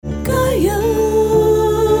you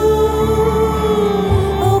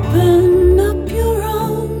open up your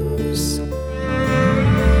arms,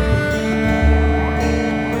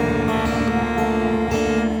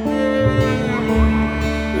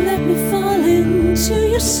 let me fall into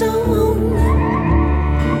your song.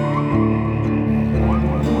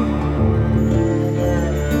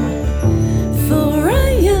 For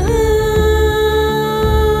I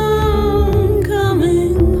am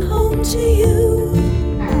coming home to you.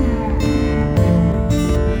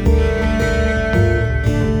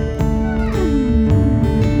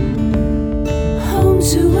 Home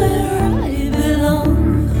to where I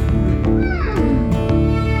belong.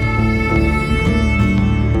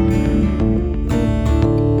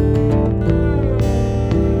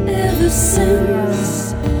 Ever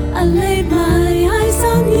since I laid my eyes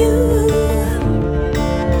on you,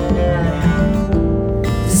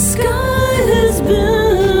 the sky has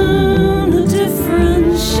been a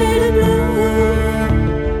different shade of blue.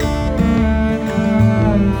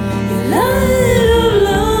 Your light of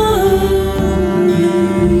love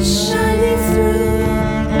is shining through.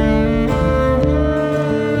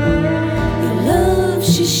 Your love,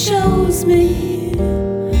 she shows me